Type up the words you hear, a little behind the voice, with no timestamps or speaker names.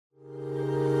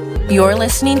You're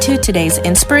listening to today's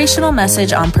inspirational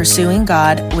message on pursuing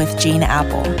God with Gene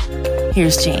Apple.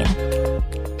 Here's Gene.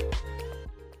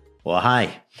 Well,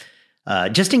 hi.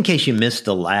 Just in case you missed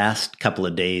the last couple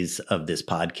of days of this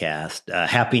podcast,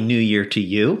 Happy New Year to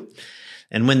you.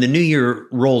 And when the new year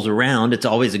rolls around, it's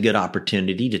always a good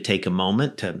opportunity to take a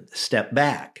moment to step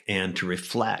back and to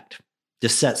reflect, to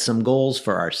set some goals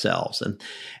for ourselves.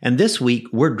 And this week,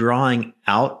 we're drawing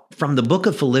out from the book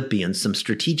of Philippians some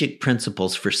strategic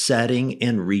principles for setting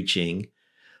and reaching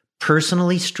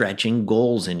personally stretching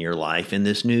goals in your life in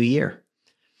this new year.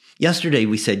 Yesterday,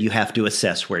 we said you have to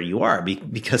assess where you are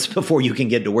because before you can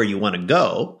get to where you want to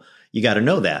go, you got to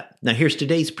know that. Now, here's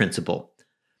today's principle.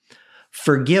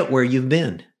 Forget where you've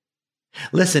been.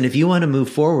 Listen, if you want to move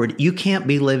forward, you can't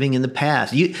be living in the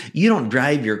past. You don't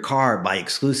drive your car by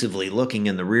exclusively looking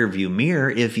in the rearview mirror.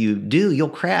 If you do, you'll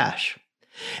crash.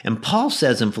 And Paul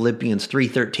says in Philippians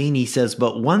 3:13, he says,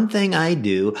 "But one thing I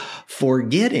do,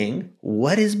 forgetting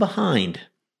what is behind."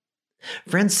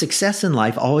 Friends, success in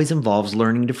life always involves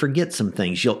learning to forget some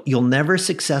things. You'll never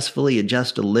successfully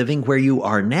adjust to living where you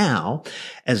are now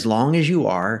as long as you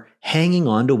are hanging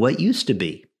on to what used to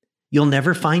be. You'll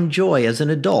never find joy as an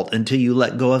adult until you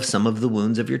let go of some of the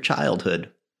wounds of your childhood.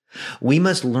 We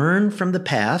must learn from the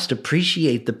past,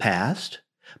 appreciate the past,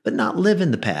 but not live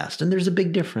in the past. And there's a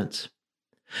big difference.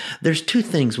 There's two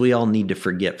things we all need to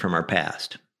forget from our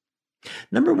past.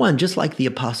 Number one, just like the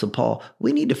Apostle Paul,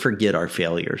 we need to forget our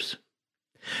failures.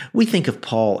 We think of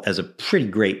Paul as a pretty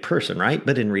great person, right?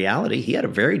 But in reality, he had a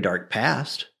very dark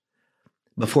past.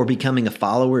 Before becoming a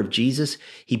follower of Jesus,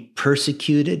 he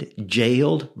persecuted,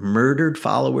 jailed, murdered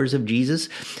followers of Jesus.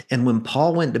 And when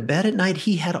Paul went to bed at night,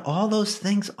 he had all those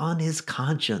things on his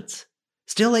conscience,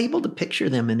 still able to picture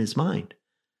them in his mind.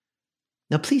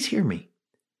 Now, please hear me.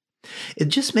 It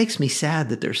just makes me sad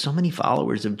that there's so many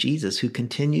followers of Jesus who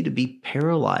continue to be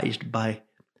paralyzed by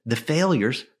the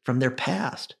failures from their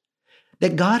past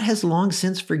that God has long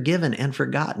since forgiven and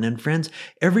forgotten. And friends,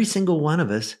 every single one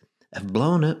of us have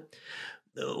blown it.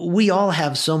 We all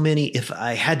have so many, if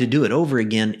I had to do it over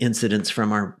again, incidents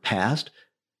from our past.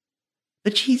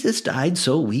 But Jesus died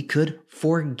so we could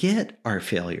forget our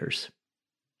failures.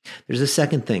 There's a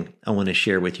second thing I want to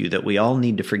share with you that we all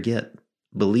need to forget.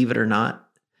 Believe it or not,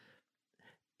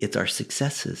 it's our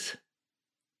successes.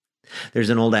 There's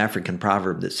an old African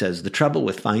proverb that says, the trouble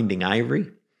with finding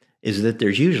ivory is that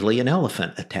there's usually an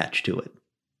elephant attached to it.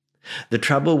 The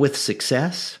trouble with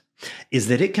success is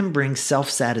that it can bring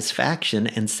self-satisfaction,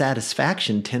 and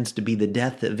satisfaction tends to be the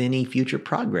death of any future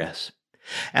progress.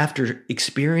 After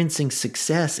experiencing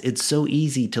success, it's so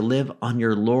easy to live on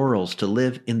your laurels, to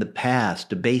live in the past,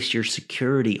 to base your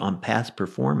security on past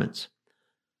performance.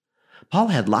 Paul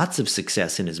had lots of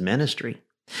success in his ministry.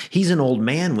 He's an old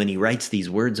man when he writes these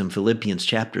words in Philippians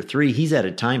chapter 3. He's at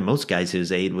a time most guys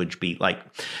his age would be like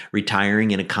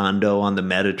retiring in a condo on the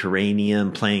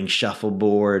Mediterranean, playing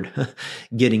shuffleboard,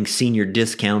 getting senior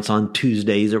discounts on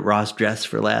Tuesdays at Ross Dress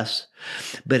for Less.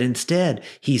 But instead,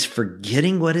 he's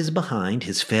forgetting what is behind,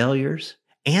 his failures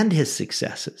and his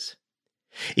successes.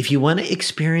 If you want to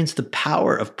experience the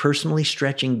power of personally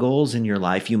stretching goals in your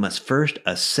life, you must first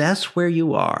assess where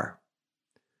you are.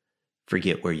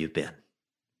 Forget where you've been.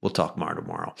 We'll talk more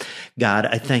tomorrow. God,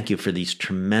 I thank you for these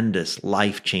tremendous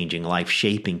life-changing,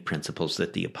 life-shaping principles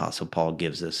that the Apostle Paul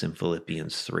gives us in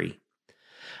Philippians 3.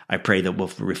 I pray that we'll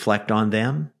reflect on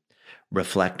them,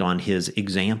 reflect on his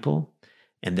example,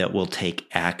 and that we'll take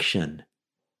action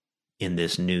in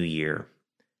this new year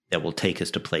that will take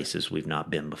us to places we've not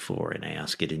been before. And I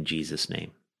ask it in Jesus'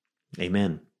 name.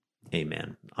 Amen.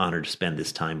 Amen. Honored to spend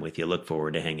this time with you. Look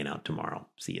forward to hanging out tomorrow.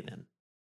 See you then.